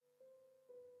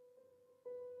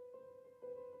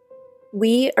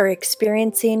We are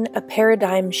experiencing a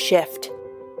paradigm shift,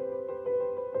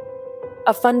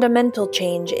 a fundamental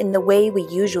change in the way we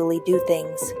usually do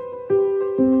things.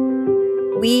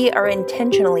 We are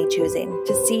intentionally choosing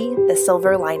to see the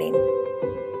silver lining.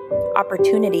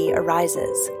 Opportunity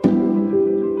arises.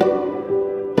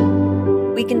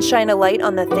 We can shine a light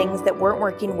on the things that weren't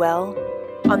working well,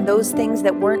 on those things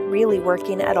that weren't really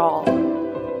working at all.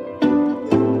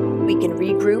 We can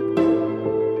regroup,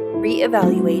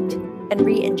 reevaluate, and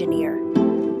re-engineer.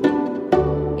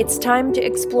 It's time to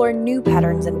explore new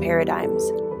patterns and paradigms,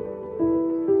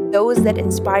 those that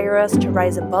inspire us to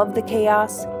rise above the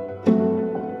chaos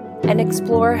and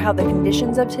explore how the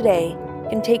conditions of today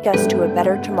can take us to a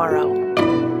better tomorrow.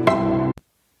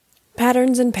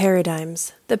 Patterns and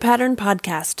Paradigms, the Pattern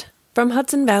Podcast, from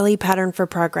Hudson Valley Pattern for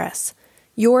Progress.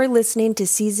 You're listening to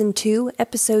Season 2,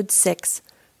 Episode 6,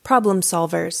 Problem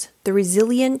Solvers, the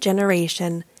Resilient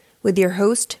Generation, with your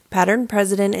host, Pattern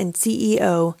President and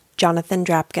CEO, Jonathan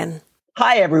Drapkin.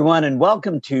 Hi, everyone, and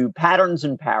welcome to Patterns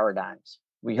and Paradigms.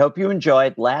 We hope you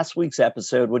enjoyed last week's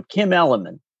episode with Kim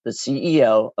Elliman, the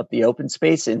CEO of the Open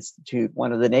Space Institute,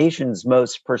 one of the nation's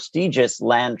most prestigious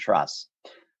land trusts.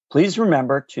 Please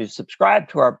remember to subscribe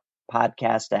to our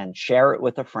podcast and share it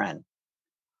with a friend.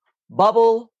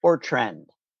 Bubble or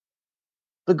trend?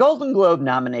 The Golden Globe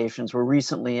nominations were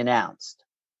recently announced.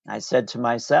 I said to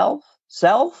myself,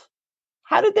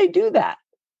 how did they do that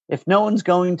if no one's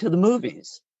going to the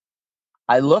movies?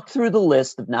 I looked through the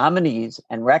list of nominees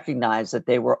and recognized that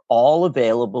they were all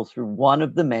available through one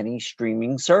of the many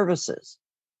streaming services.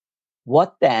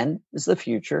 What then is the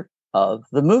future of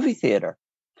the movie theater?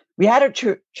 We had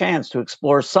a chance to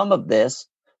explore some of this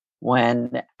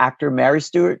when actor Mary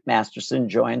Stuart Masterson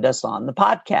joined us on the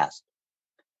podcast.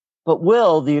 But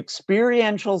will the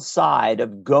experiential side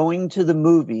of going to the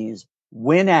movies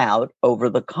win out over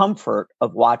the comfort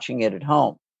of watching it at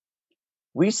home?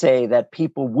 We say that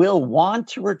people will want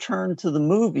to return to the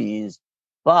movies,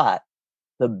 but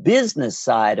the business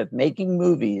side of making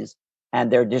movies and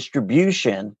their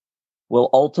distribution will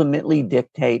ultimately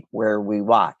dictate where we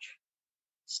watch.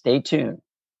 Stay tuned.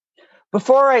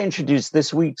 Before I introduce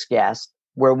this week's guest,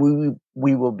 where we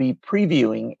will be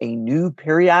previewing a new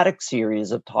periodic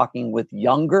series of talking with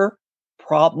younger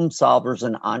problem solvers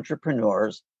and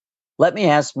entrepreneurs, let me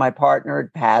ask my partner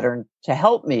at Pattern to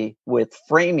help me with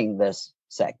framing this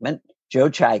segment, Joe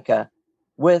Chaika,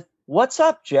 with what's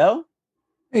up, Joe?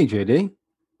 Hey, JD.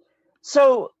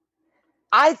 So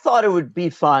I thought it would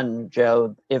be fun,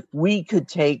 Joe, if we could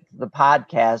take the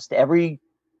podcast every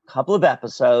couple of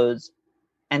episodes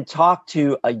and talk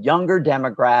to a younger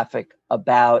demographic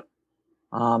about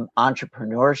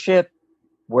entrepreneurship,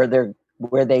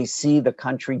 where they see the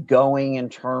country going in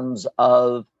terms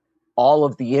of all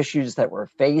of the issues that we're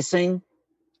facing.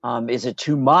 Is it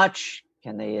too much?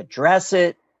 Can they address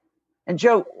it? And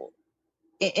Joe,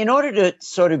 in order to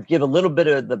sort of give a little bit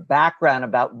of the background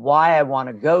about why I want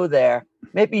to go there,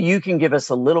 maybe you can give us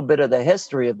a little bit of the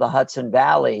history of the Hudson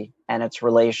Valley and its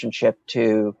relationship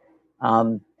to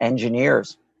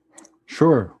engineers.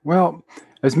 Sure. Well,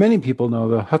 as many people know,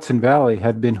 the Hudson Valley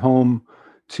had been home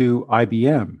to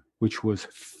IBM, which was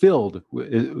filled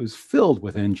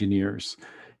with engineers.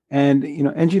 And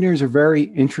engineers are very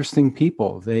interesting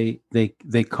people. They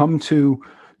come to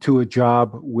a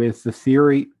job with the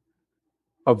theory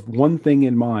of one thing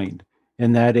in mind,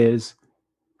 and that is,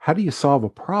 how do you solve a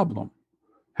problem?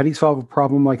 How do you solve a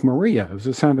problem like Maria? It was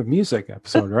a Sound of Music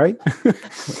episode, right?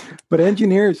 But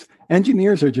engineers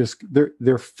are just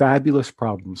they're fabulous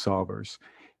problem solvers.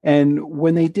 And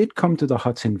when they did come to the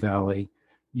Hudson Valley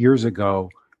years ago,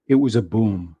 it was a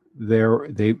boom. There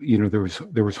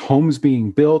was homes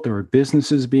being built, there were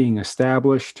businesses being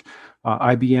established.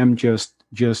 IBM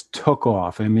just took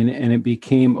off. I mean, and it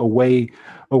became a way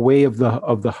of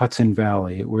the Hudson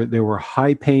Valley, where there were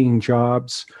high-paying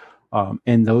jobs,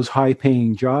 and those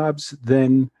high-paying jobs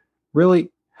then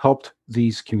really helped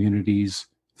these communities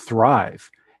thrive.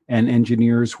 And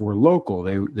engineers were local.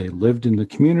 They lived in the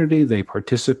community. They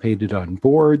participated on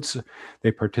boards.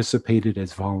 They participated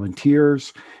as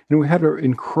volunteers. And we had an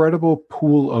incredible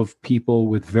pool of people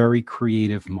with very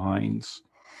creative minds.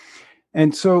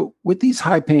 And so with these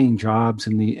high-paying jobs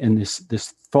and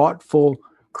this thoughtful,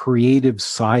 creative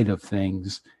side of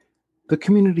things, the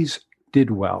communities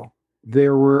did well. They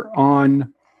were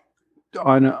on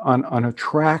a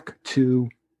track to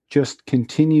just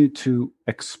continue to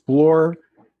explore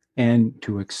and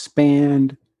to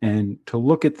expand and to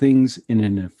look at things in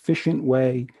an efficient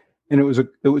way. And it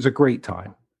was a great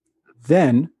time.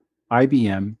 Then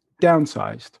IBM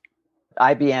downsized.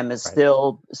 IBM is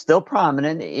still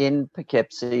prominent in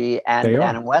Poughkeepsie and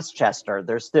in Westchester.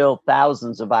 There's still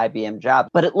thousands of IBM jobs,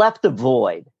 but it left a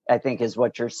void, I think is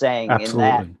what you're saying.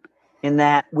 Absolutely. In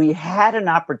that we had an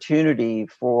opportunity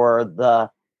for the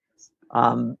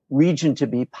region to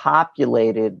be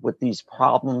populated with these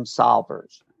problem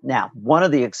solvers. Now, one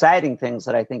of the exciting things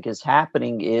that I think is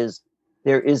happening is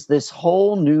there is this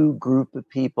whole new group of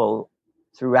people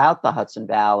throughout the Hudson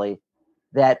Valley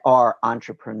that are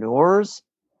entrepreneurs,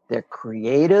 they're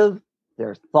creative,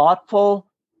 they're thoughtful,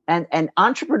 and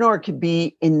entrepreneur can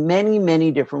be in many,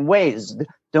 many different ways.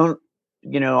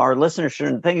 Our listeners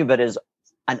shouldn't think of it as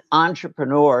an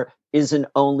entrepreneur isn't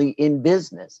only in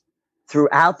business.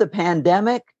 Throughout the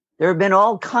pandemic, there have been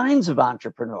all kinds of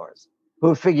entrepreneurs who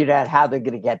have figured out how they're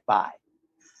going to get by.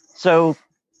 So,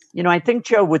 I think,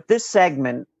 Joe, with this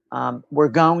segment, we're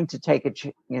going to take a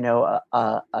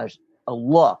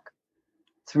look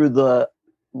through the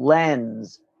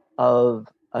lens of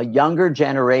a younger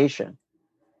generation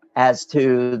as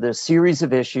to the series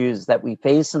of issues that we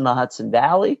face in the Hudson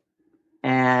Valley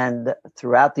and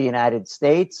throughout the United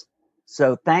States.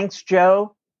 So thanks,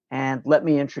 Joe. And let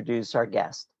me introduce our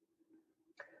guest.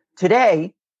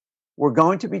 Today, we're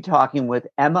going to be talking with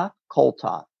Emma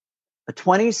Koltoff, a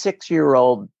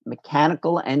 26-year-old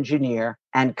mechanical engineer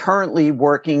and currently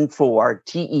working for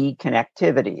TE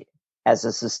Connectivity as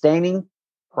a sustaining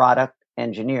product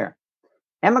engineer.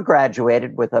 Emma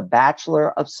graduated with a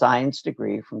Bachelor of Science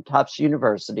degree from Tufts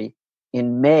University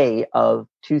in May of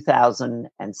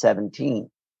 2017.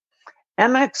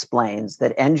 Emma explains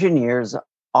that engineers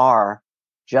are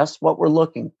just what we're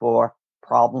looking for,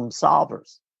 problem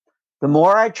solvers. The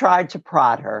more I tried to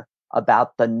prod her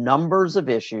about the numbers of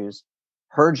issues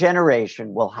her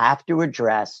generation will have to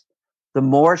address, the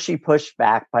more she pushed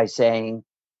back by saying,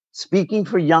 speaking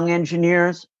for young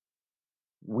engineers,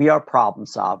 we are problem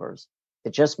solvers.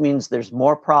 It just means there's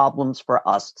more problems for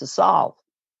us to solve.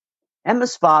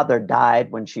 Emma's father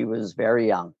died when she was very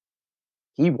young.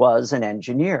 He was an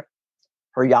engineer.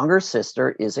 Her younger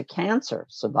sister is a cancer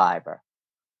survivor.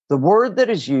 The word that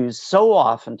is used so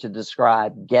often to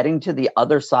describe getting to the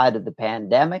other side of the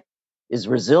pandemic is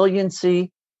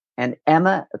resiliency, and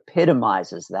Emma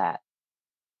epitomizes that.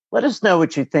 Let us know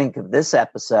what you think of this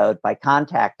episode by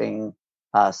contacting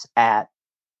us at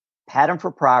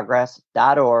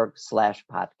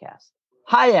patternforprogress.org/podcast.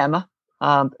 Hi, Emma.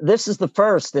 This is the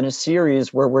first in a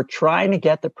series where we're trying to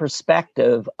get the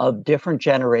perspective of different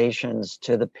generations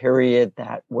to the period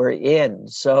that we're in.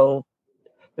 So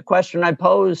the question I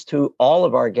pose to all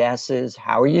of our guests is,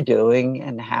 how are you doing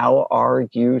and how are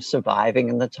you surviving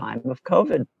in the time of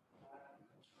COVID?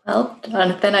 Well,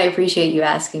 Jonathan, I appreciate you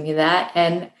asking me that.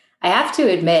 And I have to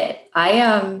admit,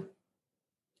 I've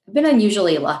been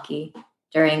unusually lucky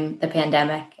during the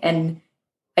pandemic. And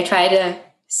I try to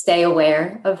stay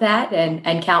aware of that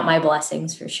and count my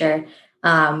blessings for sure.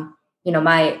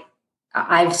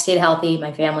 I've stayed healthy.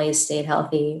 My family has stayed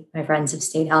healthy. My friends have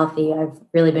stayed healthy. I've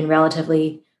really been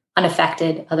relatively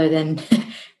unaffected other than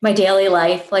my daily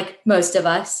life, like most of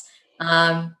us.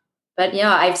 But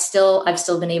I've still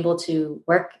been able to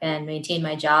work and maintain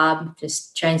my job,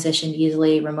 just transitioned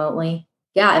easily remotely.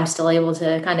 Yeah, I'm still able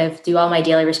to kind of do all my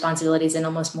daily responsibilities and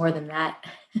almost more than that,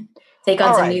 take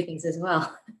on some new things as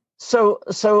well. So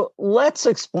let's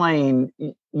explain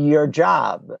your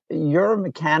job. You're a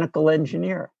mechanical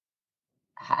engineer.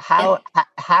 How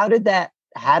did that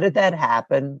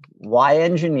happen? Why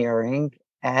engineering?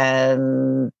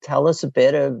 And tell us a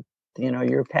bit of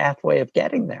your pathway of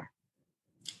getting there.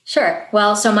 Sure.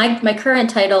 Well, so my current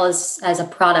title is as a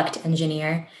product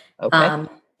engineer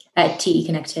at TE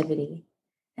Connectivity,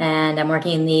 and I'm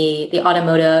working in the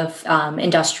automotive,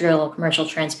 industrial, commercial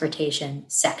transportation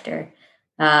sector.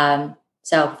 So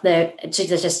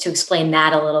just to explain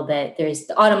that a little bit,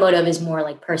 the automotive is more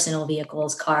like personal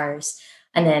vehicles, cars,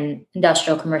 and then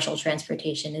industrial commercial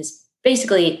transportation is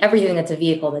basically everything that's a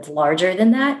vehicle that's larger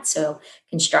than that. So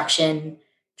construction,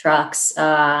 trucks,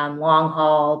 long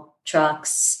haul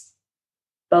trucks,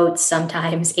 boats,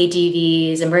 sometimes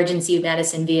ATVs, emergency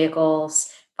medicine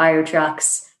vehicles, fire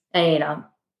trucks, and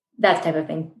that type of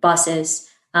thing, buses.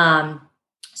 So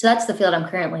that's the field I'm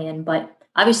currently in. But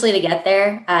obviously, to get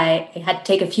there, I had to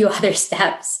take a few other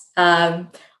steps,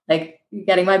 like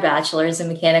getting my bachelor's in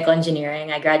mechanical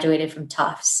engineering. I graduated from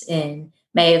Tufts in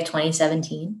May of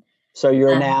 2017. So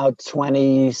you're now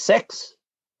 26?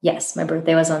 Yes, my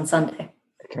birthday was on Sunday.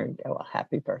 Okay, well,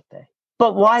 happy birthday.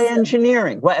 But why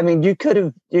engineering? Well, I mean, you could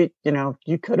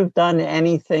have done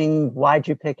anything. Why'd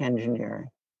you pick engineering?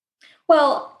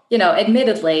 Well,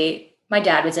 admittedly, my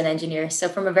dad was an engineer. So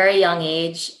from a very young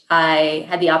age, I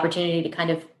had the opportunity to kind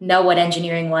of know what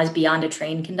engineering was beyond a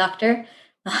train conductor.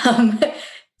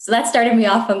 So that started me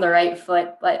off on the right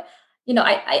foot. But,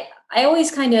 I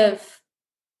always kind of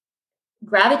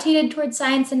gravitated towards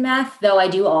science and math, though I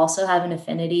do also have an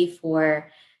affinity for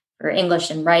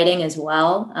English and writing as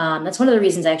well. That's one of the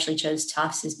reasons I actually chose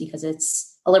Tufts, is because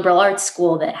it's a liberal arts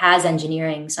school that has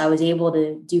engineering. So I was able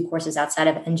to do courses outside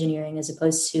of engineering as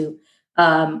opposed to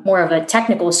more of a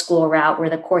technical school route where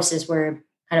the courses were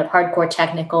kind of hardcore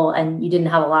technical and you didn't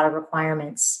have a lot of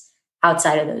requirements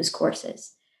outside of those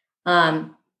courses.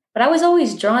 But I was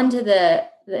always drawn to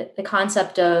the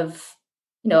concept of,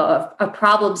 of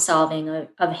problem solving,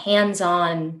 of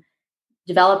hands-on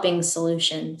developing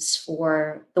solutions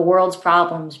for the world's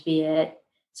problems, be it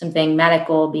something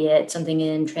medical, be it something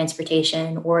in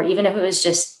transportation, or even if it was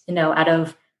just, out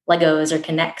of Legos or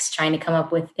Connects, trying to come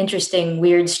up with interesting,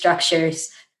 weird structures.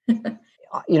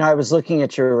 I was looking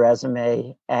at your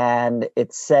resume and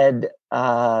it said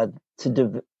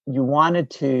you wanted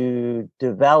to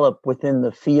develop within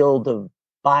the field of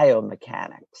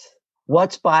biomechanics.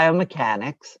 What's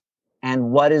biomechanics?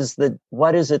 And what is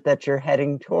it that you're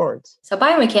heading towards? So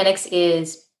biomechanics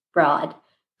is broad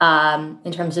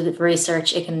in terms of the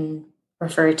research it can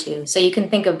refer to. So you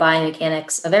can think of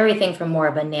biomechanics of everything from more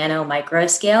of a nano micro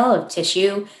scale of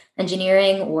tissue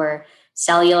engineering or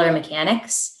cellular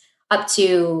mechanics up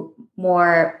to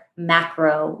more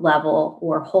macro level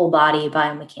or whole body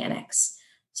biomechanics.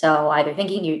 So either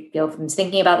you go from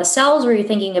thinking about the cells, or you're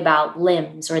thinking about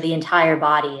limbs or the entire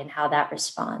body and how that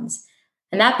responds.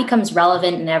 And that becomes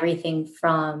relevant in everything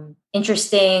from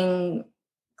interesting,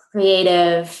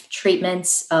 creative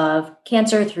treatments of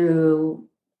cancer through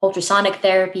ultrasonic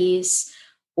therapies,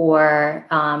 or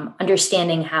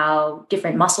understanding how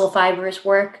different muscle fibers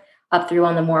work, up through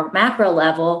on the more macro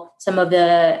level. Some of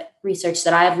the research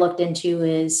that I've looked into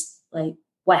is like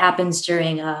what happens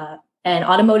during an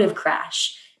automotive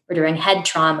crash, or during head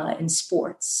trauma in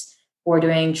sports, or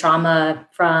during trauma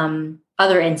from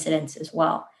other incidents as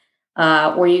well.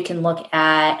 Or you can look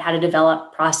at how to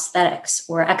develop prosthetics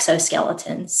or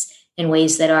exoskeletons in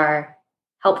ways that are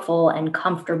helpful and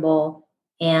comfortable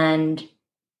and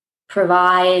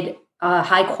provide a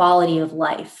high quality of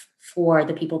life for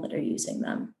the people that are using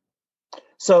them.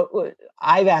 So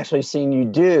I've actually seen you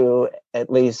do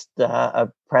at least a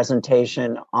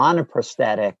presentation on a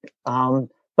prosthetic.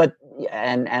 But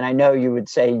I know you would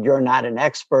say you're not an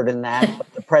expert in that,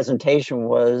 but the presentation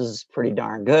was pretty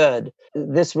darn good.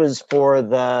 This was for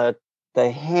the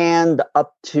hand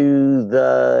up to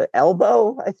the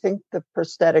elbow, I think, the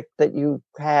prosthetic that you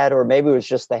had, or maybe it was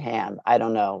just the hand. I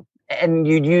don't know. And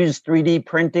you'd use 3D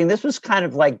printing. This was kind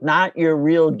of like not your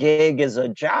real gig as a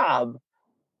job.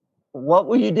 What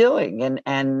were you doing?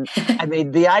 And I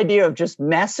mean, the idea of just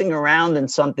messing around in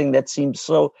something that seems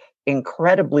so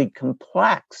incredibly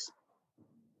complex.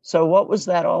 So what was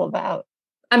that all about?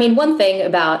 I mean, one thing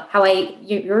about how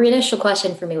your initial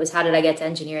question for me was, how did I get to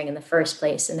engineering in the first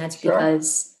place? And that's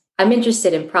because I'm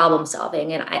interested in problem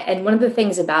solving. And one of the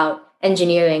things about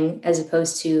engineering as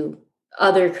opposed to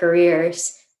other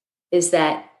careers is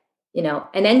that,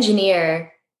 an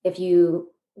engineer,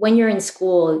 when you're in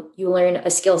school, you learn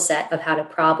a skill set of how to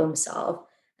problem solve,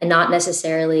 and not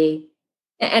necessarily,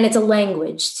 and it's a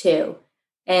language too.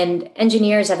 And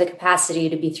engineers have the capacity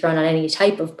to be thrown on any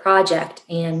type of project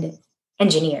and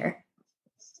engineer.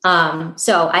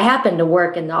 So I happen to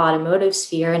work in the automotive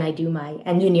sphere and I do my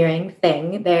engineering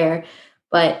thing there.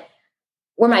 But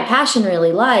where my passion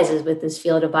really lies is with this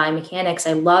field of biomechanics.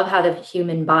 I love how the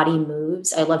human body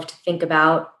moves. I love to think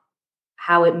about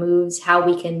how it moves, how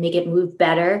we can make it move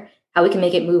better, how we can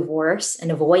make it move worse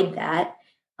and avoid that.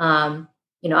 I'm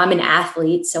an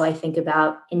athlete, so I think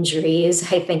about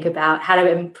injuries. I think about how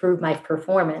to improve my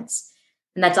performance.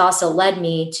 And that's also led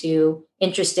me to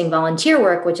interesting volunteer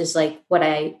work, which is like what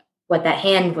that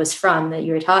hand was from that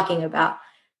you were talking about.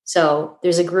 So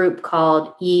there's a group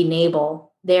called eNable.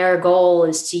 Their goal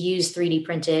is to use 3D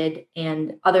printed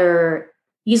and other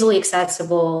easily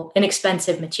accessible,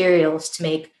 inexpensive materials to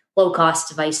make low-cost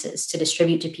devices to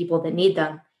distribute to people that need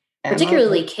them,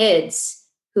 particularly kids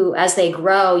who, as they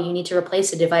grow, you need to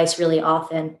replace a device really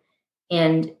often.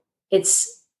 And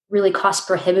it's really cost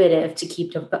prohibitive to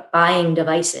keep buying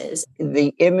devices.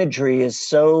 The imagery is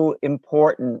so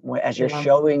important as you're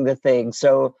showing the thing.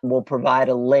 So we'll provide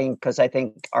a link because I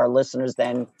think our listeners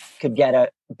then could get a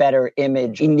better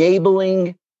image.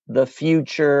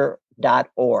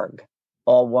 Enablingthefuture.org.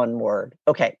 All one word.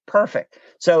 Okay, perfect.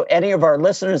 So any of our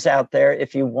listeners out there,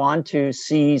 if you want to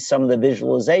see some of the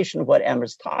visualization of what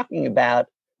Emma's talking about,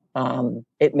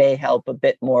 it may help a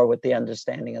bit more with the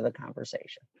understanding of the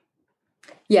conversation.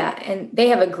 Yeah, and they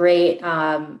have a great,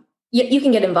 you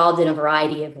can get involved in a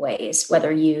variety of ways,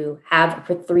 whether you have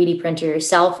a 3D printer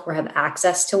yourself or have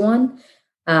access to one,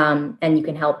 and you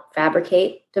can help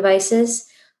fabricate devices.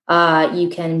 You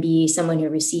can be someone who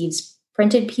receives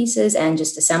printed pieces and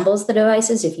just assembles the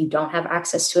devices. If you don't have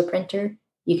access to a printer,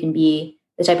 you can be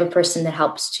the type of person that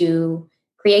helps to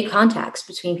create contacts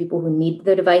between people who need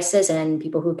the devices and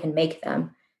people who can make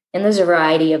them. And there's a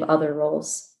variety of other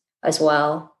roles as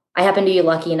well. I happen to be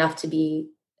lucky enough to be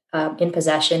in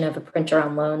possession of a printer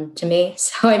on loan to me,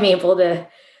 so I'm able to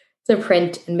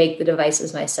print and make the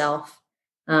devices myself.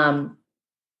 But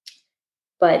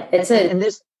it's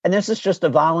this is just a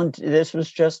volunteer. This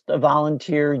was just a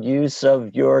volunteer use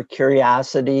of your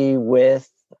curiosity with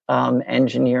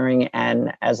engineering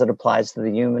and as it applies to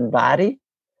the human body.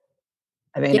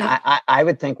 I mean, yeah. I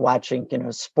would think watching,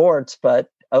 sports, but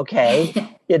okay,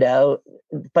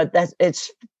 but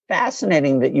it's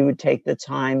fascinating that you would take the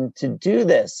time to do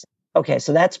this. Okay,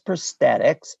 so that's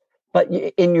prosthetics, but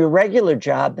in your regular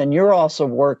job, then you're also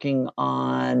working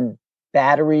on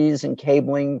batteries and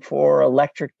cabling for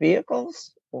electric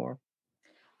vehicles, or?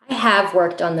 I have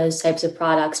worked on those types of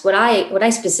products. What I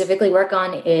specifically work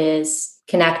on is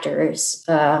connectors.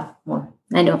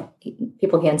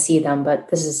 People can't see them, but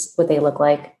this is what they look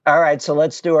like. All right, so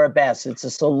let's do our best. It's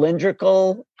a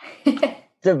cylindrical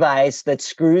device that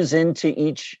screws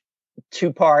into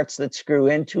two parts that screw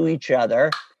into each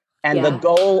other. And the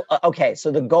goal,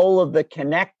 so the goal of the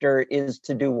connector is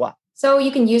to do what? So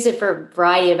you can use it for a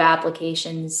variety of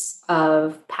applications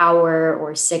of power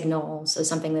or signal. So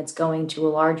something that's going to a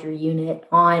larger unit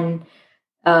on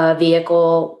a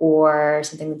vehicle, or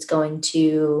something that's going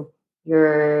to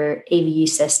your AV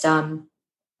system,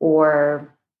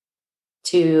 or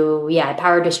to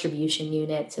power distribution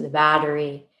unit, to the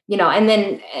battery, and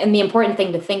the important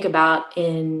thing to think about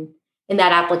in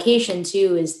that application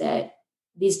too is that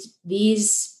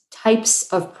these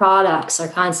types of products are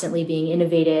constantly being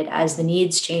innovated as the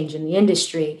needs change in the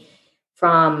industry,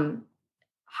 from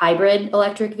hybrid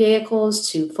electric vehicles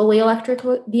to fully electric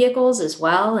vehicles as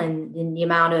well. And the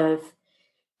amount of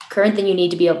current that you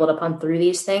need to be able to pump through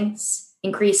these things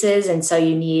increases. And so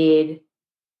you need,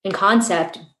 in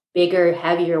concept, bigger,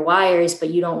 heavier wires, but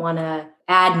you don't want to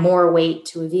add more weight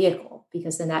to a vehicle,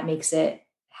 because then that makes it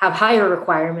have higher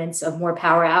requirements of more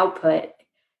power output.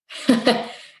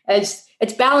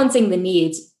 It's balancing the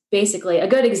needs. Basically, a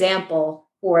good example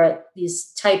for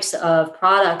these types of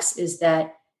products is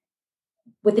that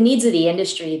with the needs of the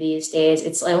industry these days,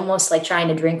 it's almost like trying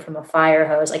to drink from a fire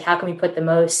hose. Like, how can we put the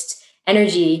most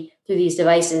energy through these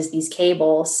devices, these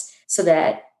cables, so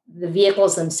that the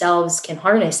vehicles themselves can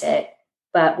harness it,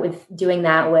 but with doing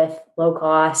that with low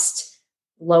cost,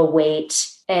 low weight,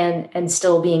 and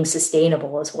still being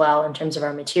sustainable as well in terms of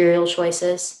our material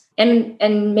choices. And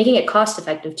making it cost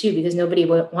effective too, because nobody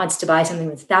wants to buy something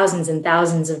with thousands and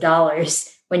thousands of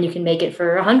dollars when you can make it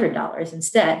for $100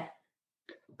 instead.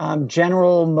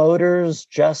 General Motors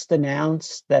just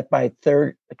announced that by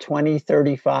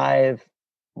 2035,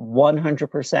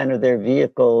 100% of their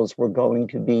vehicles were going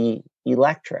to be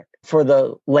electric. For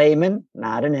the layman,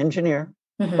 not an engineer,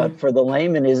 but for the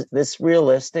layman, is this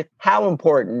realistic? How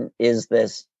important is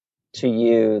this to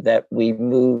you that we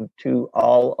move to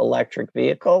all electric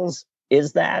vehicles?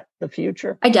 Is that the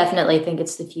future? I definitely think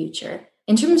it's the future.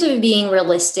 In terms of being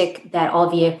realistic that all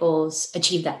vehicles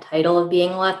achieve that title of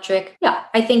being electric, yeah,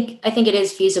 I think it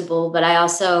is feasible. But I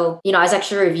also, I was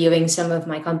actually reviewing some of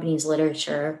my company's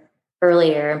literature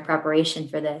earlier in preparation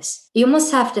for this. You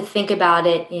almost have to think about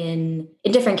it in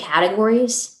different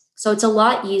categories. So it's a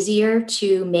lot easier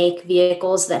to make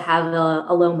vehicles that have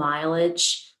a low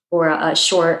mileage or a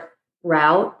short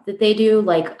route that they do,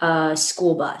 like a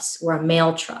school bus or a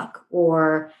mail truck,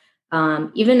 or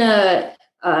even a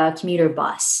commuter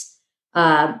bus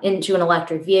into an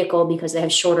electric vehicle, because they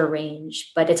have shorter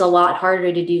range. But it's a lot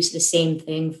harder to do the same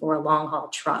thing for a long haul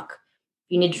truck.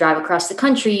 If you need to drive across the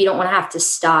country, you don't want to have to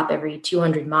stop every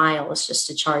 200 miles just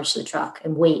to charge the truck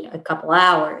and wait a couple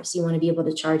hours. You want to be able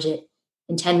to charge it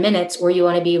in 10 minutes, or you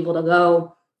want to be able to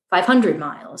go 500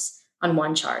 miles on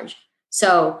one charge.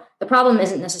 So the problem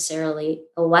isn't necessarily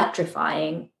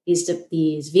electrifying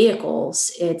these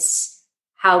vehicles. It's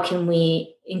how can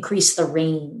we increase the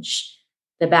range,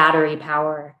 the battery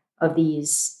power of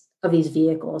these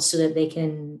vehicles, so that they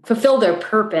can fulfill their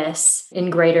purpose in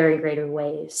greater and greater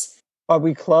ways. Are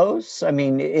we close? I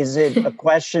mean, is it a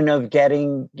question of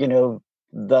getting,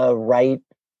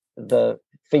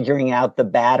 figuring out the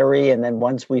battery, and then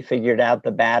once we figured out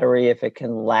the battery, if it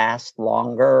can last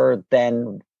longer,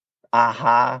 then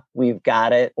aha, we've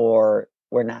got it, or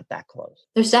we're not that close?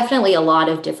 There's definitely a lot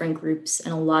of different groups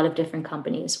and a lot of different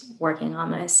companies working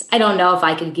on this. I don't know if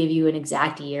I could give you an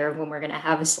exact year of when we're going to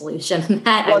have a solution on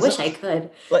that. I wish I could.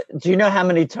 But do you know how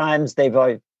many times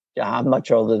I'm much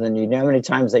older than you. You know how many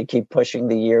times they keep pushing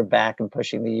the year back and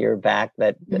pushing the year back?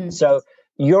 So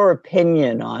your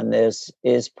opinion on this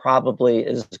is probably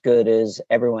as good as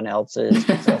everyone else's.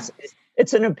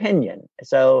 It's an opinion.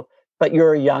 So, but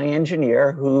you're a young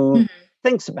engineer who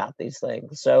thinks about these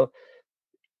things. So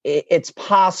it's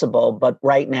possible, but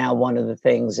right now, one of the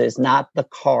things is not the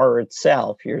car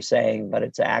itself, you're saying, but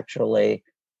it's actually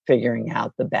figuring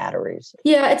out the batteries.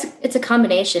 Yeah, it's a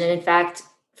combination. And in fact,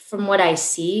 from what I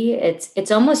see,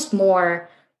 it's almost more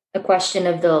a question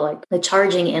of the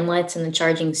charging inlets and the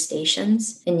charging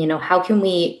stations. And, how can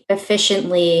we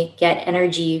efficiently get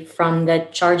energy from the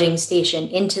charging station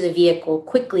into the vehicle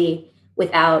quickly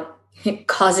without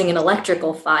causing an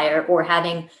electrical fire or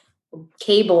having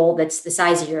cable that's the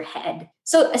size of your head.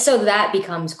 So that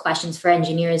becomes questions for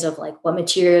engineers of what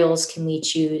materials can we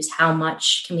choose? How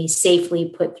much can we safely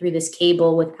put through this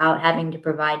cable without having to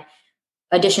provide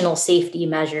additional safety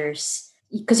measures?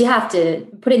 Because you have to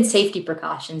put in safety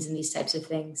precautions in these types of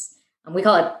things. We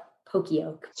call it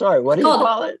poka-yoke. Sorry, what do you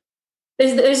call it?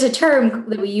 There's a term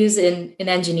that we use in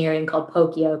engineering called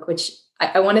poka-yoke, which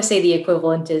I want to say the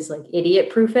equivalent is idiot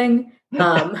proofing.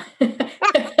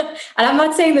 And I'm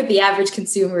not saying that the average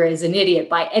consumer is an idiot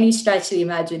by any stretch of the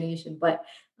imagination, but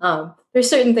there's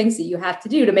certain things that you have to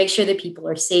do to make sure that people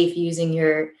are safe using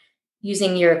your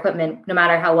equipment, no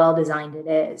matter how well designed it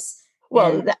is.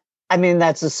 Well,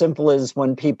 that's as simple as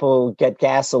when people get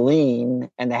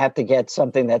gasoline and they have to get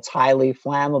something that's highly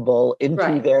flammable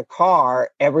into their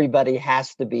car, everybody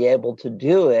has to be able to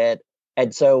do it.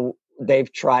 And so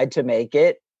they've tried to make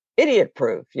it idiot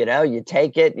proof. You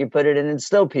take it, you put it in, and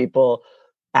still people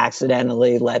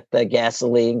accidentally let the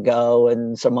gasoline go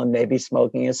and someone may be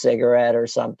smoking a cigarette or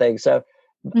something. So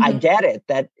I get it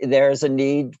that there's a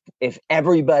need. If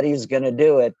everybody's going to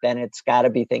do it, then it's got to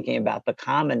be thinking about the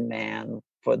common man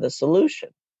for the solution.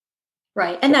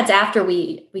 Right. And that's after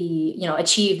we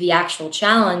achieve the actual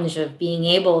challenge of being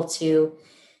able to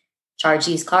charge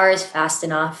these cars fast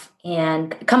enough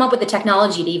and come up with the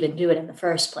technology to even do it in the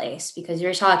first place. Because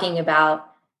you're talking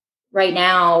about right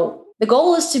now, the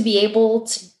goal is to be able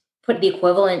to put the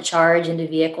equivalent charge into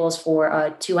vehicles for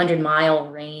a 200-mile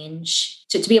range,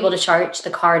 to be able to charge the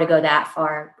car to go that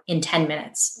far in 10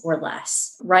 minutes or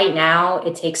less. Right now,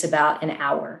 it takes about an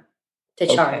hour to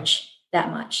charge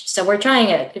that much. So we're trying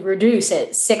to reduce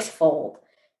it sixfold,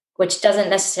 which doesn't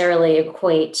necessarily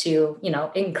equate to,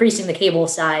 increasing the cable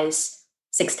size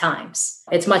 6 times.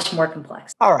 It's much more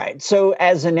complex. All right. So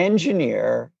as an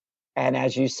engineer, and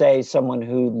as you say, someone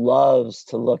who loves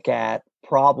to look at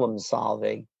problem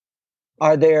solving,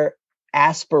 are there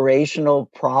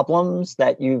aspirational problems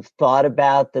that you've thought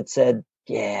about that said,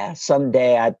 yeah,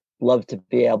 someday I'd love to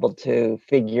be able to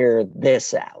figure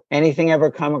this out? Anything ever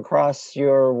come across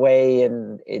your way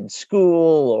in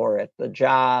school or at the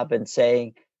job and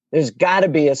saying, there's got to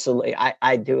be a solution?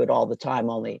 I do it all the time,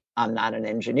 only I'm not an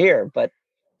engineer, but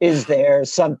is there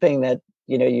something that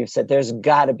you've said there's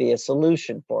got to be a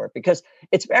solution for it? Because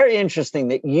it's very interesting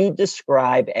that you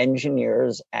describe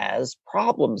engineers as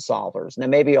problem solvers. Now,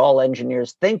 maybe all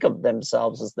engineers think of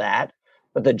themselves as that,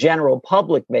 but the general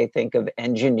public may think of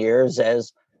engineers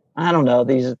as, I don't know,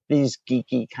 these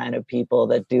geeky kind of people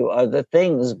that do other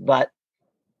things. But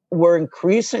we're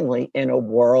increasingly in a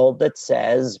world that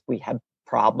says we have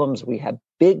problems, we have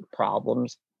big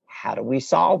problems. How do we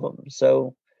solve them?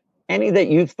 So any that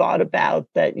you've thought about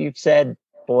that you've said,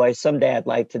 boy, someday I'd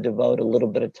like to devote a little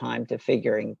bit of time to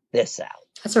figuring this out?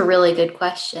 That's a really good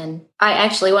question. I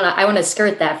actually want to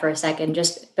skirt that for a second,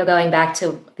 just going back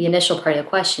to the initial part of the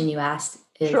question you asked.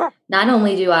 Sure. Not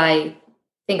only do I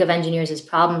think of engineers as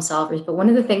problem solvers, but one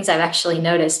of the things I've actually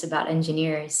noticed about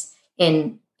engineers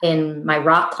in my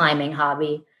rock climbing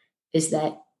hobby is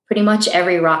that pretty much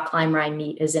every rock climber I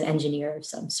meet is an engineer of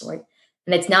some sort.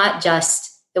 And it's not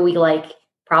just that we like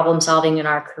problem solving in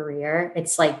our career.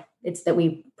 It's that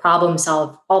we problem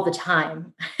solve all the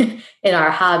time in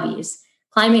our hobbies.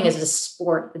 Climbing is a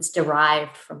sport that's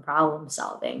derived from problem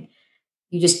solving.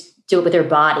 You just do it with your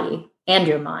body and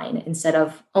your mind instead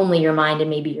of only your mind and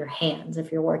maybe your hands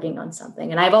if you're working on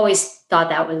something. And I've always thought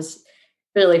that was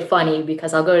really funny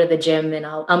because I'll go to the gym and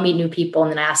I'll meet new people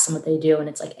and then I ask them what they do. And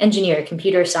it's like engineer,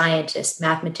 computer scientist,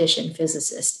 mathematician,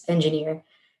 physicist, engineer.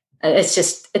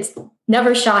 It's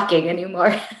never shocking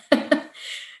anymore.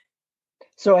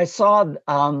 So I saw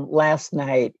last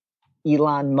night,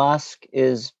 Elon Musk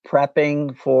is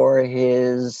prepping for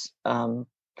his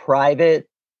private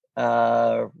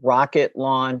rocket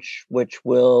launch, which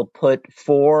will put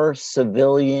 4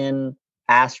 civilian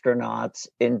astronauts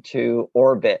into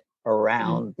orbit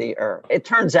around the Earth. It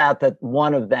turns out that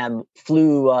one of them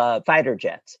flew fighter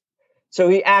jets. So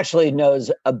he actually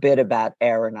knows a bit about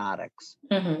aeronautics.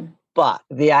 But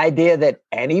the idea that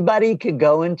anybody could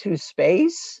go into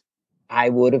space, I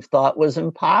would have thought was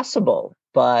impossible.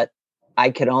 But I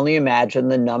can only imagine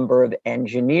the number of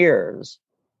engineers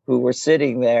who were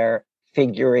sitting there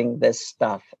figuring this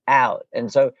stuff out.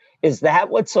 And so is that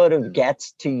what sort of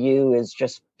gets to you, is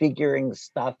just figuring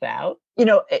stuff out? You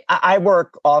know, I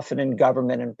work often in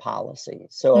government and policy.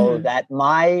 So that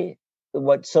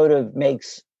what sort of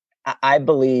makes, I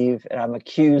believe, and I'm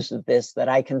accused of this, that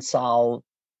I can solve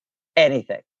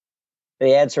anything.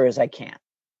 The answer is I can't.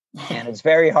 And it's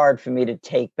very hard for me to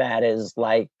take that as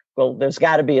like, well, there's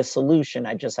got to be a solution.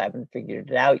 I just haven't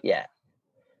figured it out yet.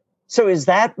 So is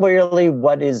that really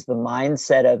what is the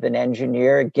mindset of an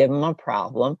engineer? Give them a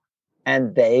problem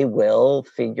and they will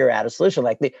figure out a solution.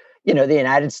 Like the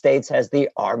United States has the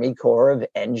Army Corps of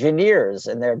Engineers,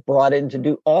 and they're brought in to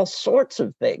do all sorts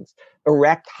of things,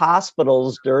 erect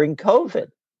hospitals during COVID.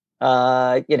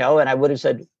 And I would have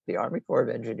said, the Army Corps of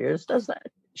Engineers does that.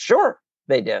 Sure,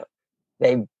 they do.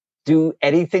 They do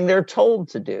anything they're told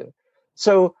to do.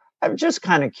 So I'm just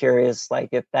kind of curious, like,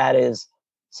 if that is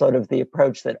sort of the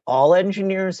approach that all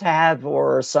engineers have,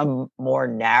 or some more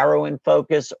narrow in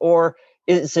focus, or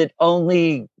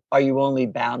are you only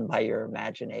bound by your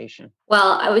imagination?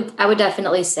 Well, I would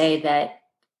definitely say that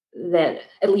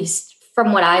at least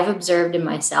from what I've observed in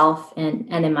myself and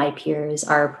in my peers,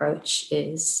 our approach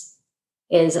is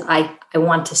I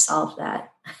want to solve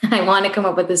that. I want to come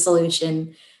up with a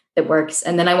solution that works,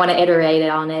 and then I want to iterate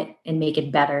on it and make it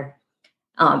better.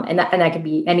 And that could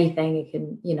be anything.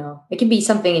 It can be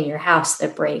something in your house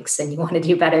that breaks and you want to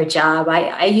do a better job.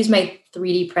 I use my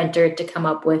 3D printer to come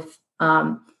up with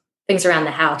things around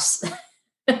the house.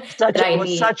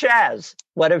 Such as,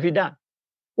 what have you done?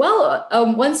 Well,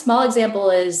 one small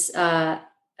example is I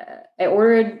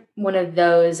ordered one of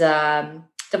those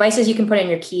devices you can put in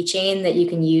your keychain that you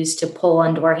can use to pull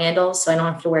on door handles, so I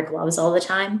don't have to wear gloves all the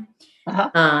time.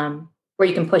 Where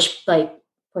you can push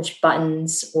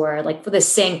buttons, or like for the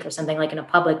sink or something, like in a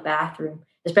public bathroom,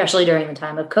 especially during the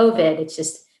time of COVID. It's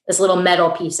just this little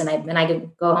metal piece, and I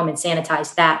can go home and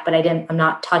sanitize that, but I'm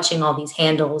not touching all these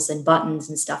handles and buttons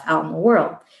and stuff out in the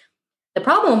world. The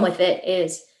problem with it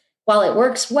is, while it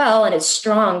works well and it's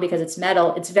strong because it's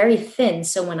metal, it's very thin.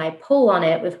 So when I pull on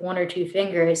it with 1 or 2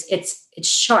 fingers, it's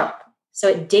sharp. So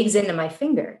it digs into my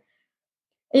finger.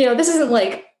 This isn't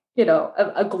like,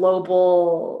 a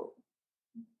global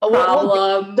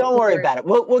problem. Don't worry about it.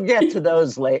 We'll get to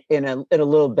those in a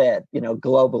little bit,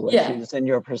 global issues and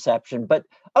your perception. But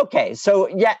okay, so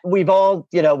yeah, we've all,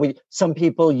 some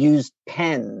people use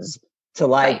pens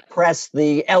to press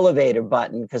the elevator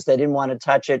button because they didn't want to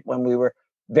touch it when we were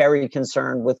very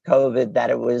concerned with COVID that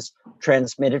it was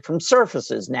transmitted from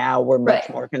surfaces. Now we're much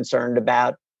more concerned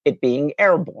about it being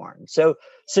airborne. So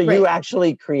you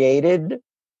actually created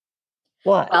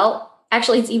what? Well,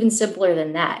 actually, it's even simpler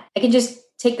than that. I can just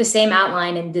take the same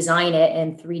outline and design it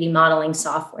in 3D modeling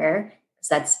software. Because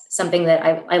that's something that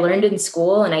I learned in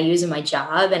school and I use in my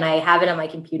job, and I have it on my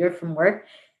computer from work.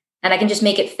 And I can just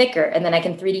make it thicker, and then I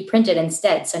can 3D print it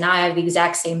instead. So now I have the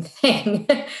exact same thing,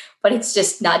 but it's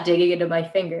just not digging into my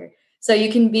finger. So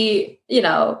you can be,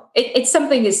 it's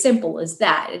something as simple as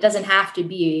that. It doesn't have to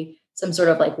be some sort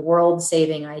of like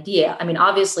world-saving idea. I mean,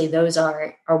 obviously those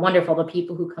are wonderful. The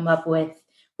people who come up with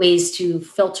ways to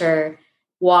filter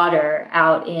water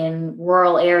out in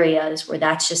rural areas where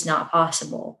that's just not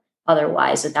possible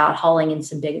otherwise, without hauling in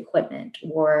some big equipment,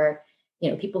 or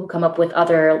people who come up with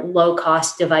other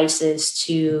low-cost devices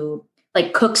to,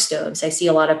 like, cook stoves. I see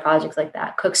a lot of projects like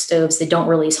that. Cook stoves that don't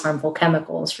release harmful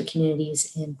chemicals for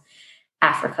communities in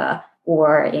Africa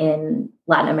or in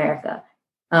Latin America.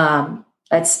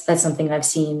 That's something I've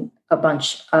seen a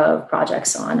bunch of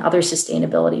projects on, other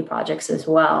sustainability projects as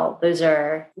well. Those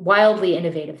are wildly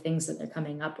innovative things that they're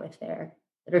coming up with there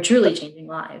that are truly changing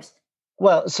lives.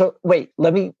 Well, so wait,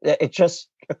 it just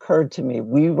occurred to me.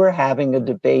 We were having a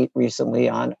debate recently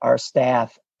on our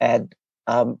staff, and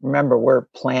remember, we're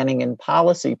planning and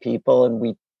policy people, and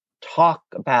we talk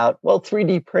about,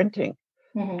 3D printing.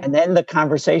 Mm-hmm. And then the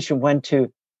conversation went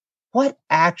to, what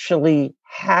actually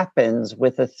happens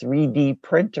with a 3D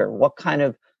printer? What kind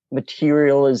of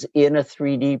material is in a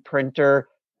 3D printer?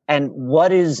 And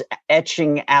what is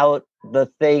etching out the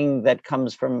thing that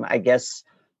comes from, I guess,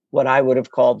 what I would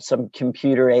have called some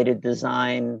computer-aided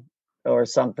design or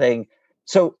something?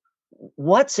 So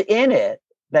what's in it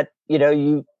that,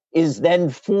 is then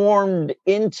formed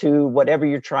into whatever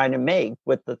you're trying to make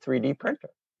with the 3D printer?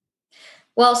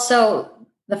 Well, so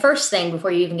the first thing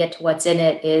before you even get to what's in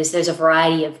it is there's a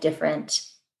variety of different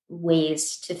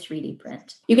ways to 3D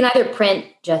print. You can either print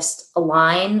just a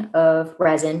line of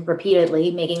resin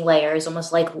repeatedly, making layers,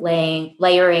 almost like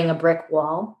layering a brick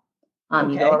wall.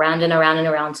 You go around and around and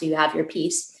around so you have your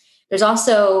piece. There's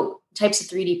also types of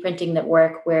 3D printing that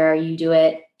work where you do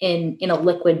it in a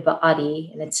liquid body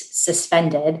and it's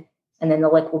suspended, and then the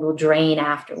liquid will drain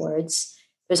afterwards.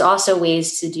 There's also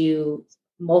ways to do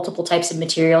multiple types of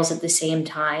materials at the same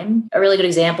time. A really good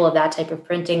example of that type of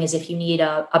printing is if you need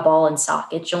a ball and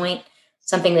socket joint,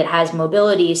 something that has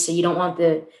mobility. So you don't want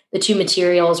the two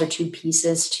materials or two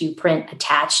pieces to print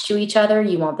attached to each other.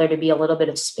 You want there to be a little bit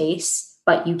of space,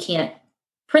 but you can't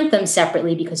print them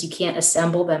separately because you can't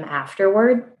assemble them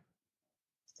afterward.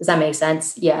 Does that make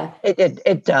sense? Yeah.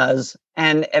 It does.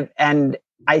 And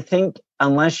I think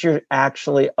unless you're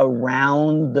actually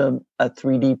around a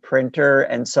 3D printer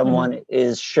and someone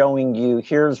is showing you,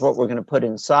 here's what we're going to put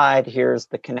inside, here's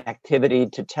the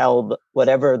connectivity to tell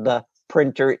whatever the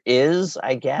printer is,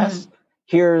 I guess,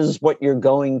 here's what you're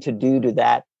going to do to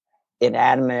that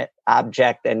inanimate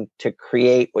object and to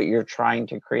create what you're trying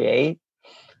to create.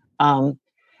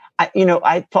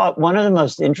 I thought one of the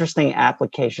most interesting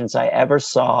applications I ever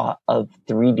saw of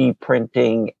 3D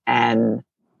printing and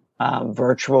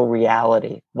virtual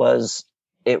reality was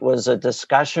a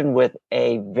discussion with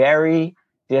a very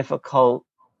difficult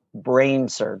brain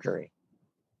surgery.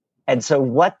 And so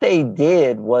what they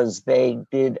did was they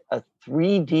did a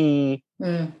 3D,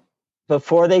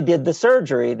 before they did the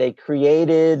surgery, they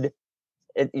created,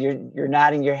 you're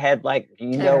nodding your head like,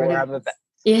 you know where I'm about.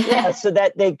 Yeah, so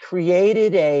that they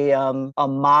created a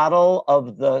model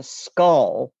of the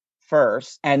skull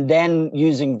first, and then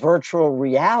using virtual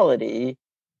reality,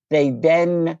 they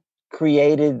then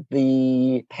created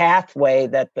the pathway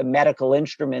that the medical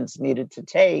instruments needed to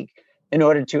take in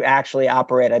order to actually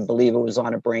operate. I believe it was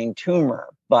on a brain tumor,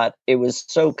 but it was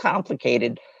so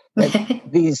complicated that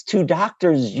these two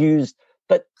doctors used.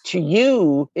 But to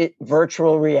you,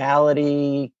 virtual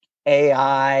reality,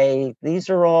 AI, these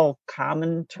are all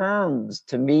common terms.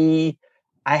 To me,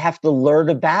 I have to learn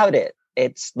about it.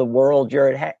 It's the world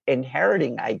you're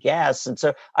inheriting, I guess. And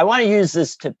so I want to use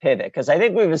this to pivot because I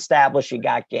think we've established you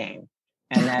got game,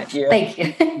 and that Thank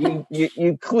you.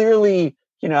 you clearly,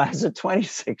 as a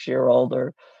 26-year-old,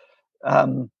 are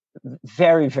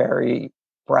very, very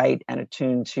bright and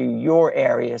attuned to your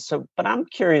area. So, but I'm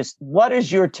curious, what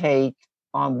is your take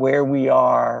on where we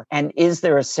are, and is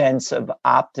there a sense of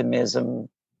optimism?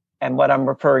 And what I'm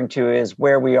referring to is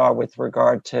where we are with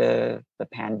regard to the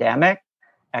pandemic,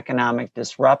 economic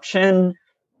disruption,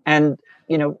 and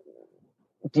do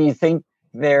you think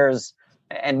there's,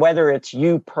 and whether it's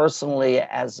you personally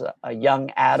as a young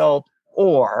adult,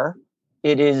 or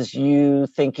it is you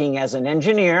thinking as an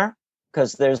engineer,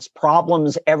 because there's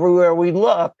problems everywhere we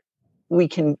look, we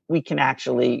can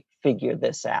actually figure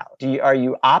this out. Are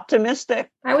you optimistic?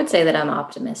 I would say that I'm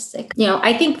optimistic.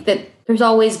 I think that there's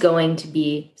always going to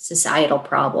be societal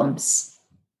problems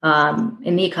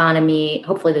in the economy.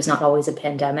 Hopefully there's not always a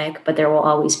pandemic, but there will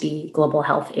always be global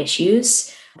health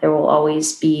issues. There will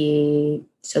always be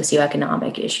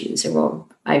socioeconomic issues.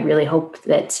 I really hope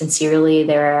that sincerely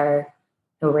there are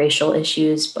no racial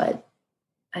issues, but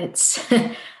it's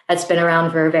that's been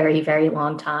around for a very, very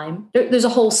long time. There's a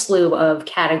whole slew of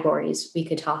categories we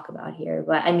could talk about here.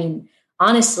 But I mean,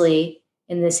 honestly,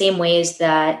 in the same ways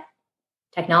that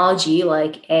technology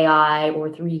like AI or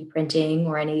 3D printing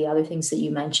or any of the other things that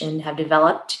you mentioned have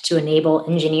developed to enable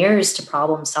engineers to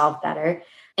problem solve better.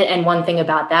 And one thing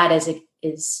about that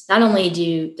is not only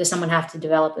does someone have to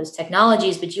develop those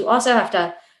technologies, but you also have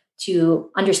to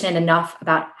understand enough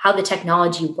about how the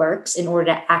technology works in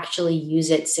order to actually use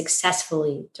it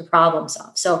successfully to problem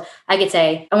solve. So I could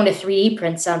say, I want to 3D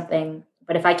print something,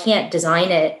 but if I can't design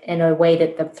it in a way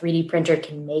that the 3D printer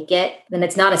can make it, then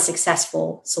it's not a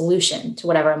successful solution to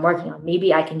whatever I'm working on.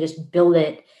 Maybe I can just build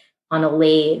it on a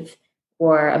lathe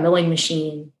or a milling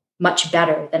machine much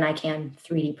better than I can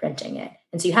 3D printing it.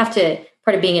 And so you have to,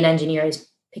 part of being an engineer is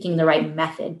picking the right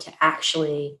method to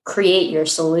actually create your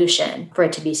solution for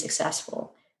it to be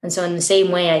successful. And so in the same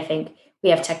way, I think we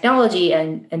have technology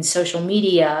and social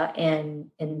media and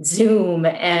Zoom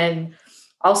and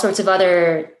all sorts of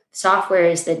other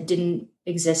softwares that didn't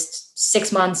exist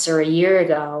 6 months or a year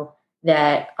ago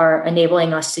that are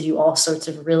enabling us to do all sorts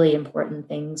of really important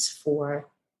things for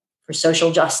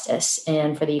social justice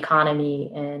and for the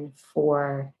economy and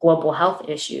for global health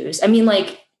issues. I mean,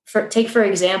 take for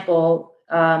example,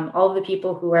 all of the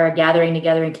people who are gathering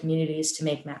together in communities to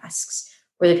make masks,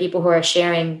 or the people who are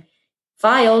sharing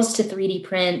files to 3D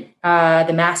print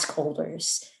the mask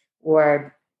holders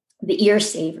or the ear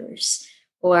savers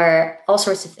or all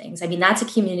sorts of things. I mean, that's a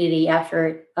community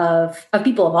effort of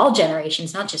people of all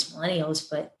generations, not just millennials,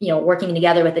 but, working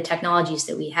together with the technologies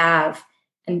that we have.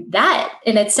 And that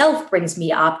in itself brings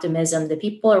me optimism that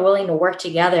people are willing to work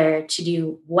together to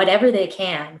do whatever they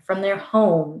can from their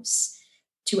homes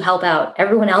to help out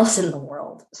everyone else in the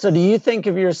world. So do you think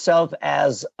of yourself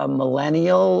as a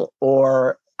millennial,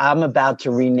 or I'm about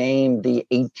to rename the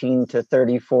 18 to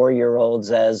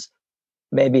 34-year-olds as,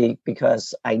 maybe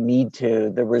because I need to,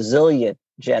 the resilient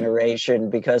generation?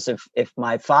 Because if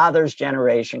my father's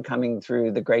generation coming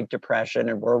through the Great Depression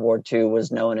and World War II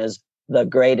was known as the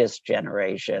greatest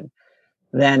generation,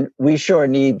 then we sure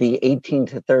need the 18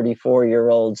 to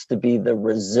 34-year-olds to be the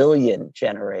resilient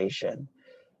generation.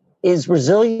 Is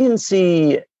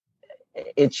resiliency,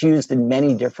 it's used in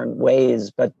many different ways,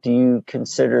 but do you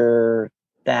consider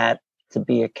that to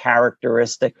be a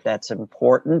characteristic that's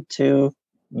important to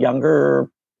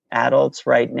younger adults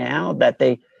right now, that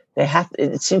they have,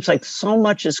 it seems like so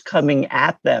much is coming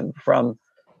at them from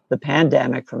the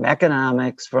pandemic, from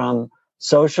economics, from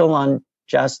social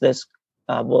injustice,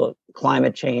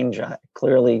 climate change,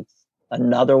 clearly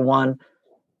another one.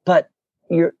 But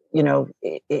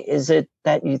is it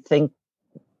that you think,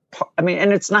 I mean,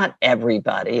 and it's not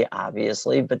everybody,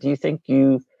 obviously, but do you think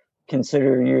you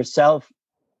consider yourself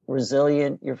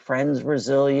resilient, your friends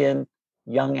resilient,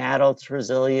 young adults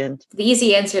resilient? The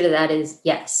easy answer to that is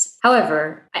yes.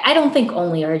 However, I don't think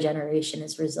only our generation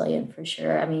is resilient, for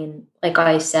sure. I mean, like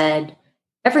I said,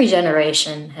 every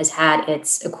generation has had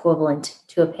its equivalent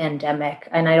to a pandemic.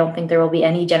 And I don't think there will be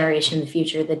any generation in the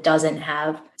future that doesn't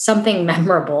have something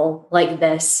memorable like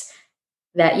this.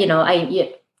 That,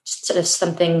 sort of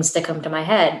some things that come to my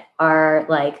head are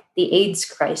like the AIDS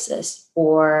crisis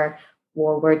or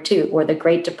World War II or the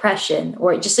Great Depression,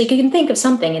 or just like you can think of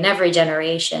something in every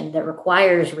generation that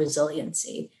requires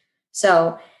resiliency.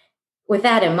 So with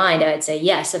that in mind, I would say,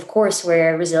 yes, of course,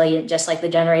 we're resilient, just like the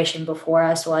generation before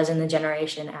us was and the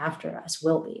generation after us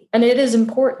will be. And it is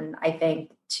important, I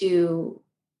think, to,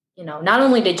 not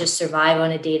only to just survive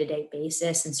on a day-to-day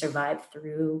basis and survive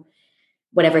through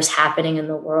whatever's happening in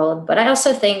the world, but I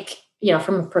also think,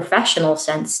 from a professional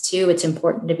sense too, it's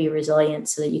important to be resilient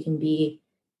so that you can be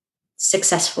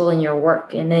successful in your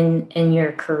work and in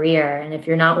your career. And if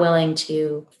you're not willing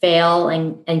to fail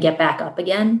and get back up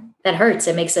again, that hurts.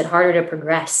 It makes it harder to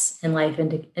progress in life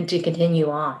and to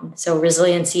continue on. So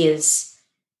resiliency is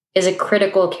a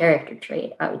critical character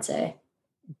trait, I would say.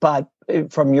 But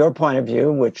from your point of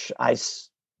view, which I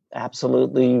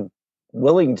absolutely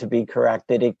willing to be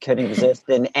corrected, it can exist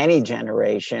in any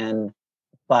generation.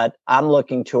 But I'm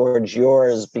looking towards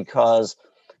yours because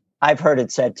I've heard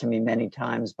it said to me many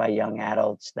times by young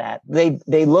adults that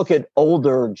they look at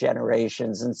older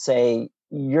generations and say,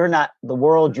 you're not, the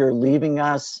world you're leaving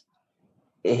us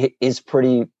is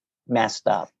pretty messed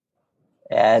up.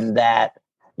 And that,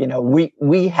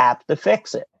 we have to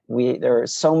fix it. There are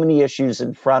so many issues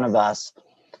in front of us.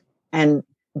 And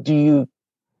do you,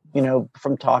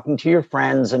 from talking to your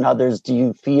friends and others, do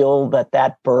you feel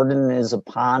that burden is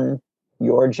upon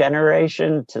your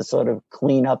generation to sort of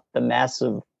clean up the mess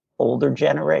of older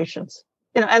generations?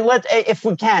 And if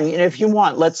we can, if you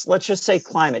want, let's just say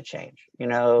climate change.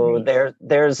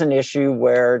 There's an issue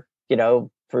where,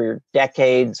 for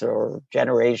decades or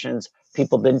generations,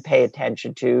 people didn't pay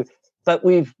attention to, but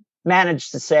we've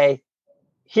managed to say,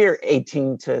 here,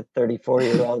 18 to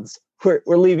 34-year-olds, we're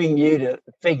leaving you to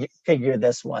figure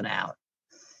this one out.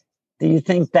 Do you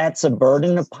think that's a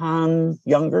burden upon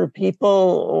younger people,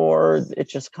 or it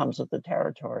just comes with the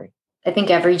territory? I think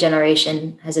every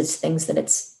generation has its things that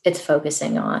it's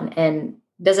focusing on. And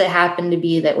does it happen to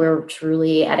be that we're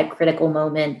truly at a critical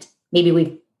moment? Maybe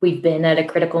we've been at a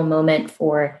critical moment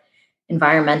for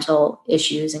environmental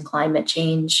issues and climate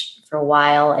change for a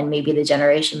while, and maybe the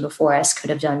generation before us could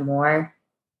have done more.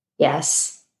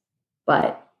 Yes.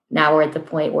 But now we're at the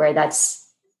point where there's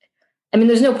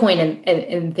no point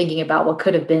in thinking about what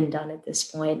could have been done at this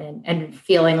point and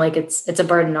feeling like it's a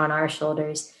burden on our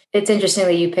shoulders. It's interesting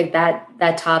that you picked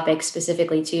that topic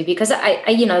specifically too, because I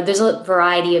there's a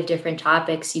variety of different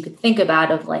topics you could think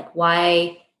about of like,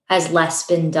 why has less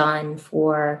been done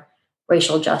for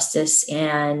racial justice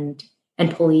and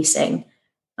policing?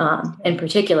 In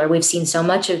particular, we've seen so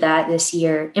much of that this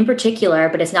year in particular,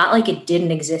 but it's not like it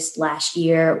didn't exist last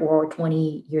year or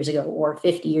 20 years ago or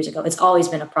 50 years ago. It's always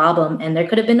been a problem, and there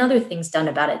could have been other things done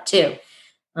about it too.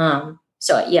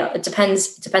 So yeah, it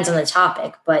depends on the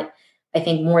topic, but I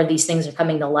think more of these things are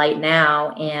coming to light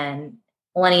now, and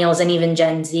millennials and even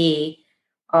Gen Z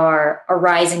are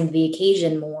rising to the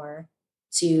occasion more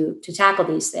to tackle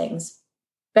these things.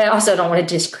 But I also don't want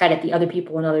to discredit the other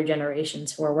people in other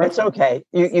generations who are working. It's okay.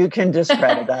 You can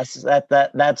discredit us.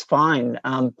 That's fine.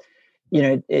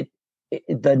 The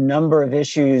number of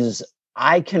issues,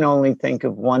 I can only think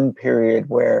of one period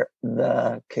where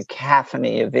the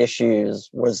cacophony of issues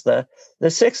was the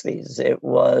 60s. It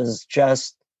was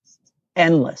just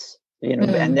endless,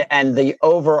 and the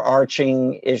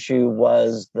overarching issue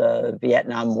was the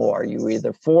Vietnam War. You were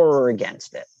either for or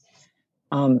against it.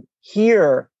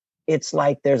 Here, it's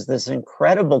like there's this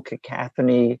incredible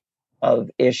cacophony of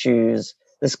issues,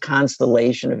 this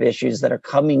constellation of issues that are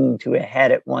coming to a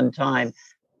head at one time.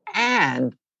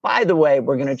 And by the way,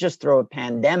 we're going to just throw a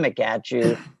pandemic at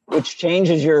you, which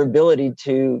changes your ability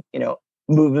to,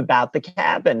 move about the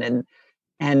cabin,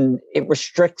 and it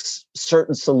restricts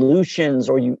certain solutions,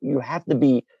 or you have to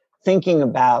be thinking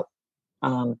about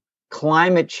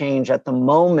climate change at the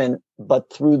moment,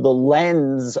 but through the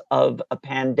lens of a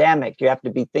pandemic. You have to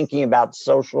be thinking about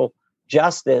social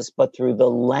justice, but through the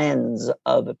lens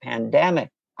of a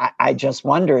pandemic. I just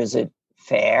wonder, is it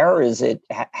fair?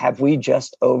 Have we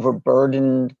just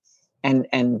overburdened,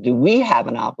 and do we have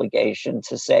an obligation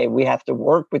to say we have to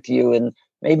work with you, and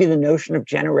maybe the notion of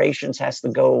generations has to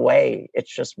go away?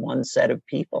 It's just one set of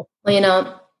people.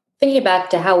 Well, thinking back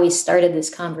to how we started this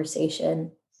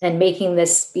conversation and making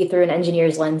this be through an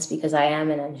engineer's lens, because I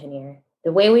am an engineer,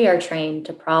 the way we are trained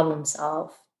to problem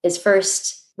solve is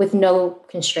first with no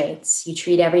constraints. You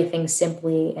treat everything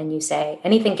simply and you say,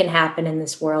 anything can happen in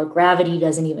this world. Gravity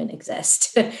doesn't even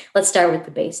exist. Let's start with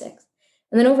the basics.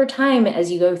 And then over time,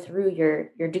 as you go through your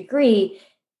degree,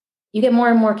 you get more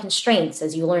and more constraints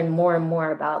as you learn more and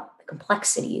more about the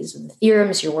complexities of the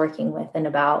theorems you're working with, and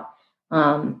about,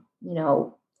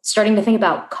 starting to think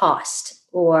about cost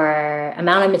or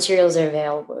amount of materials that are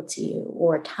available to you,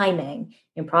 or timing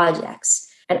in projects.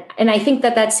 And I think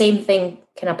that same thing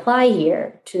can apply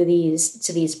here to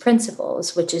these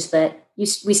principles, which is that we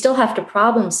still have to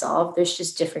problem solve. There's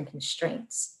just different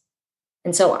constraints.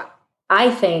 And so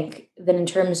I think that in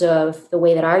terms of the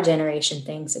way that our generation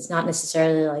thinks, it's not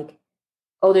necessarily like,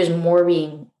 oh, there's more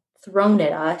being thrown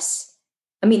at us.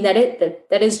 I mean, that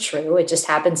is true. It just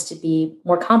happens to be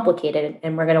more complicated,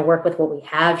 and we're going to work with what we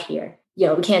have here.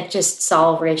 We can't just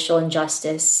solve racial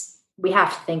injustice. We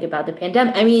have to think about the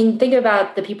pandemic. I mean, think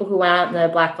about the people who went out in the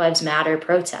Black Lives Matter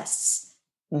protests.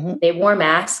 Mm-hmm. They wore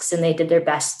masks and they did their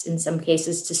best in some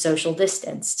cases to social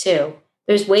distance too.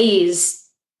 There's ways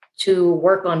to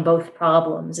work on both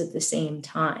problems at the same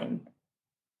time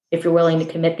if you're willing to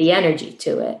commit the energy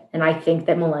to it. And I think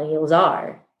that millennials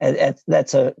are.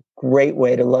 That's a great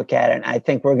way to look at it. And I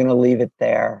think we're going to leave it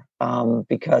there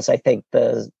because I think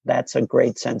that's a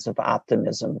great sense of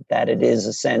optimism, that it is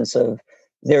a sense of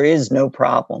there is no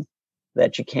problem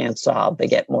that you can't solve. They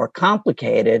get more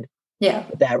complicated. Yeah.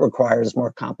 That requires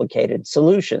more complicated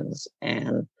solutions.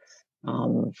 And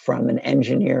from an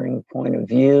engineering point of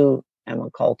view,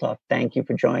 Emma Koltoff, thank you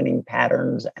for joining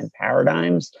Patterns and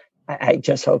Paradigms. I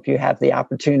just hope you have the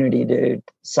opportunity to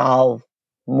solve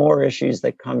more issues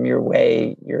that come your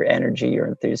way. Your energy, your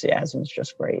enthusiasm is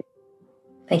just great.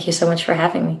 Thank you so much for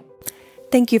having me.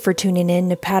 Thank you for tuning in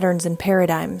to Patterns and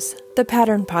Paradigms, the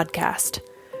Pattern Podcast.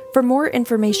 For more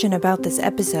information about this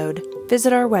episode,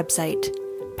 visit our website,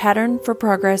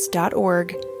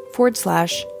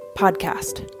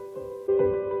 patternforprogress.org/podcast.